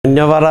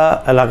ধন্যবাদ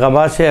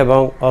এলাকাবাসী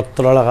এবং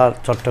অত্র এলাকার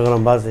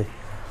চট্টগ্রামবাসী,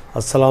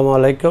 আসসালামু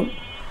আলাইকুম।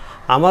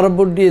 আমার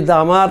বুদ্ধি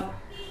আমার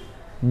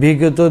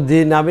বিগত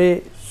দিন আমি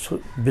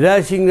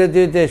বিরাজ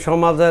ইংরেজিতে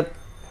সমাজের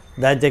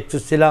দায়িত্ব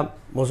ছিলাম,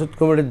 মসজিদ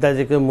কমিটির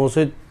দায়িত্ব,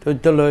 মসজিদ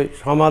ঐতিহ্যই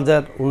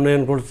সমাজের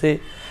উন্নয়ন করছি।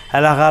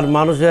 এলাকার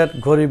মানুষের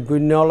গরিব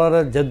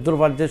গুণ্যওয়ালারা জেদ্দুর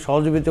পার্টি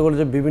সহযোগিতা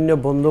করেছে, বিভিন্ন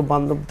বন্ধু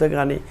বান্ধব থেকে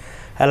আনি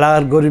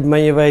এলাকার গরিব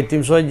মাইয়ে বা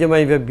ইতিম সহ্য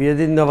মাইবে বিয়ে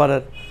দিন দেওয়ার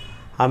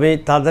আমি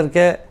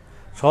তাদেরকে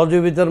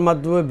সহযোগিতার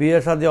মাধ্যমে বিয়ে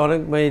শাদী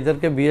অনেক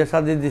মেয়েদেরকে বিয়ে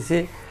শাদী দিছি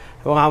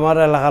এবং আমার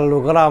এলাকার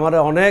লোকেরা আমার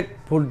অনেক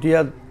ফুল দিয়া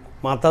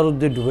মাথার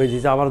উদ্দে ডুবে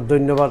দিয়েছে। আমার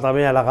ধন্যবাদ,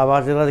 আমি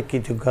এলাকাবাসীরা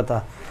কৃতজ্ঞতা।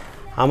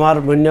 আমার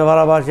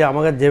বন্যভাড়াবাসী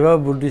আমাকে যেভাবে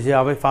ভোট দিয়েছে,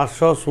 আমি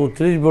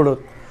 534 ভোটত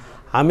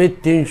আমি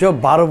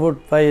 312 ভোট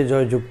পাইয়ে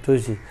জয়যুক্ত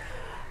হয়েছি।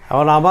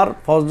 এখন আমার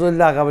ফজল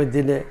আগামী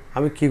দিনে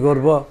আমি কি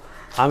করব,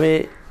 আমি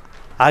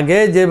আগে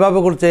যেভাবে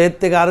করছে এর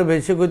থেকে আরও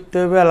বেশি করতে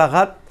হবে।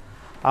 এলাকার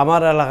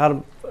আমার এলাকার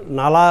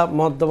নালা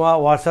মধ্যমা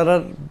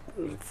ওয়াশারের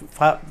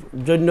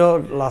জন্য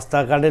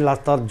রাস্তাঘাটে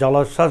রাস্তার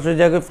জলশ্বাস হয়ে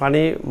যায়,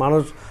 পানি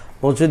মানুষ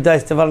মসজিদে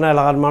আসতে পারে না,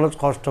 এলাকার মানুষ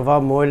কষ্ট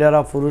পায়,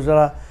 মহিলারা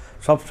পুরুষেরা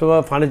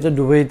সবসময় পানিতে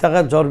ডুবেই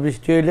থাকে। ঝড়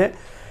বৃষ্টি হইলে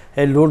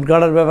এই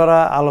লুটঘাটের ব্যাপারে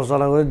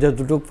আলোচনা করে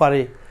যতটুকু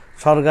পারি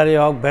সরকারি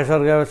হোক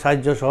বেসরকারি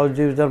সাহায্য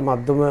সহযোগিতার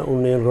মাধ্যমে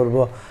উন্নয়ন করব।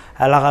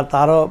 এলাকাতে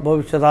আরও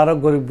ভবিষ্যতে আরও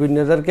গরিব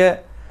গুণ্যদেরকে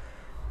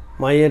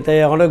মাইয়েটাই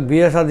অনেক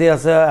বিয়ে শাদী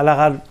আছে,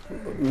 এলাকার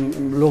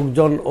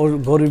লোকজন ও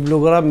গরিব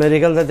লোকেরা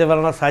মেডিকেল যেতে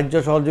পারে না, সাহায্য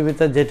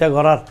সহযোগিতা যেটা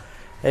করার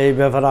এই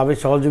ব্যাপারে আমি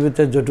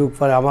সহযোগিতা যেটুকু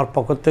পারি আমার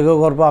পক্ষ থেকেও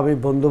করবো, আমি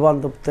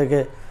বন্ধুবান্ধব থেকে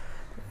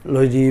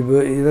লই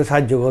দিয়ে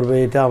সাহায্য করবে,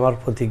 এটা আমার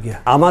প্রতিজ্ঞা।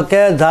 আমাকে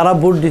যারা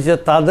ভোট দিছে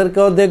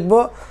তাদেরকেও দেখব,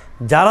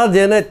 যারা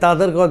দেয় নাই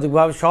তাদেরকেও দেখবো।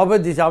 আমি সবে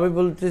দিছি, আমি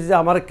বলতেছি যে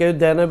আমার কেউ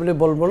দেয় না বলে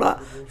বলবো না,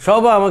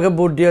 সবাই আমাকে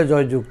ভোট দিয়ে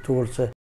জয়যুক্ত করছে।